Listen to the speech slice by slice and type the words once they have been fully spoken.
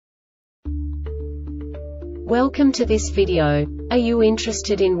Welcome to this video. Are you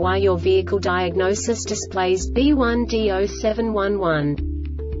interested in why your vehicle diagnosis displays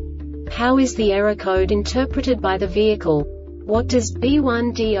B1D07-11? How is the error code interpreted by the vehicle? What does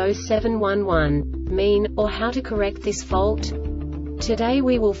B1D07-11 mean, or how to correct this fault? Today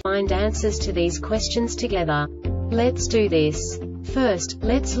we will find answers to these questions together. Let's do this. First,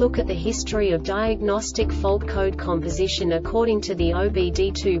 let's look at the history of diagnostic fault code composition according to the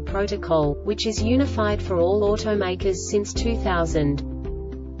OBD2 protocol, which is unified for all automakers since 2000.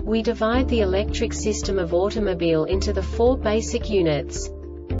 We divide the electric system of automobile into the four basic units: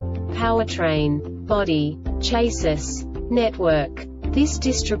 powertrain, body, chassis, network. This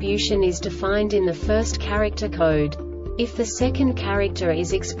distribution is defined in the first character code. If the second character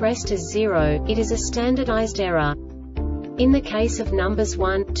is expressed as 0, it is a standardized error. In the case of numbers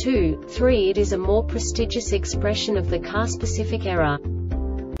 1, 2, 3, it is a more prestigious expression of the car-specific error.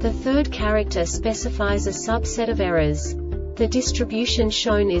 The third character specifies a subset of errors. The distribution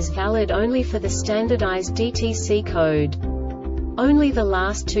shown is valid only for the standardized DTC code. Only the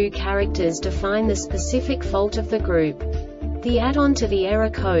last two characters define the specific fault of the group. The add-on to the error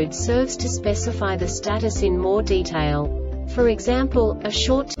code serves to specify the status in more detail. For example, a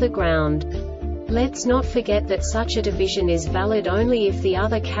short to the ground. Let's not forget that such a division is valid only if the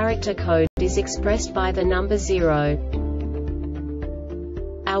other character code is expressed by the number 0.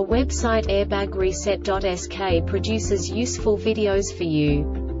 Our website airbagreset.sk produces useful videos for you.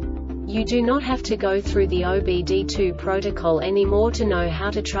 You do not have to go through the OBD2 protocol anymore to know how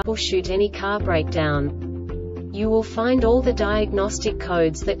to troubleshoot any car breakdown. You will find all the diagnostic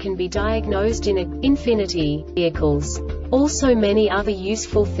codes that can be diagnosed in Infinity vehicles. Also many other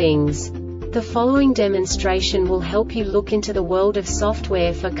useful things. The following demonstration will help you look into the world of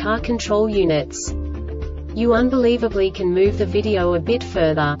software for car control units. You unbelievably can move the video a bit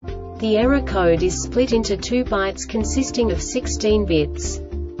further. The error code is split into 2 bytes consisting of 16 bits.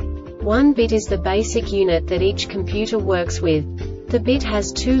 1 bit is the basic unit that each computer works with. The bit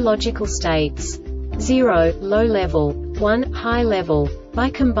has 2 logical states: 0, low level, 1, high level. By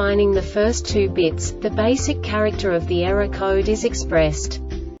combining the first 2 bits, the basic character of the error code is expressed.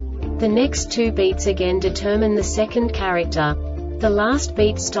 The next 2 beats again determine the second character. The last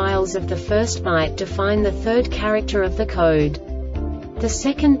beat styles of the first byte define the third character of the code. The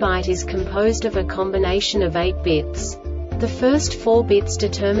second byte is composed of a combination of 8 bits. The first 4 bits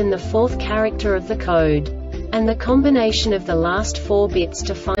determine the fourth character of the code. And the combination of the last 4 bits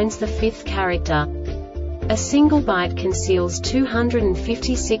defines the fifth character. A single byte conceals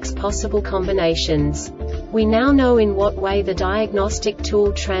 256 possible combinations. We now know in what way the diagnostic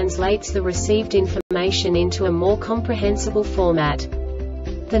tool translates the received information into a more comprehensible format.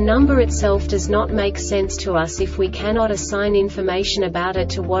 The number itself does not make sense to us if we cannot assign information about it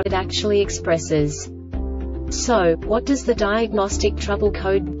to what it actually expresses. So, what does the diagnostic trouble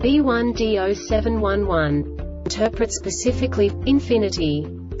code B1D07-11 interpret specifically for Infinity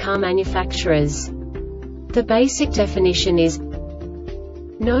car manufacturers? The basic definition is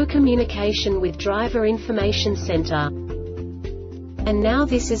no communication with driver information center. And now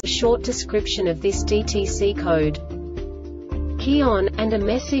this is a short description of this DTC code. Key on, and a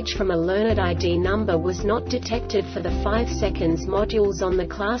message from a learned ID number was not detected for the 5 seconds modules on the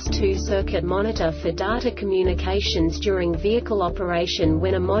Class 2 circuit monitor for data communications during vehicle operation.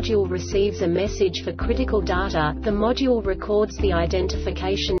 When a module receives a message for critical data, the module records the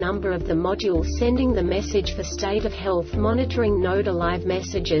identification number of the module sending the message for state of health monitoring node alive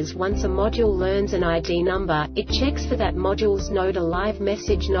messages. Once a module learns an ID number, it checks for that module's node alive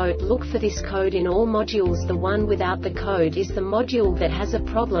message note. Look for this code in all modules. The one without the code is the module that has a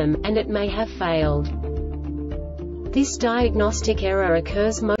problem, and it may have failed. This diagnostic error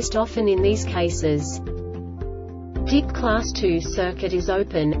occurs most often in these cases: DIC Class 2 circuit is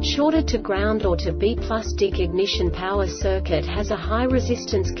open, shorted to ground or to B+ DIC ignition power circuit has a high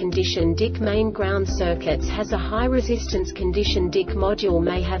resistance condition. DIC main ground circuits has a high resistance condition. DIC module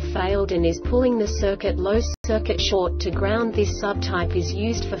may have failed and is pulling the circuit low. Circuit short to ground. This subtype is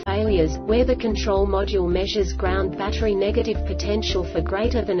used for failures where the control module measures ground battery negative potential for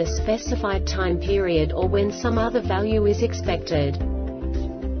greater than a specified time period, or when some other value is expected.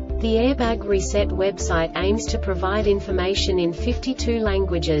 The Airbag Reset website aims to provide information in 52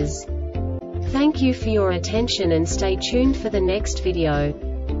 languages. Thank you for your attention and stay tuned for the next video.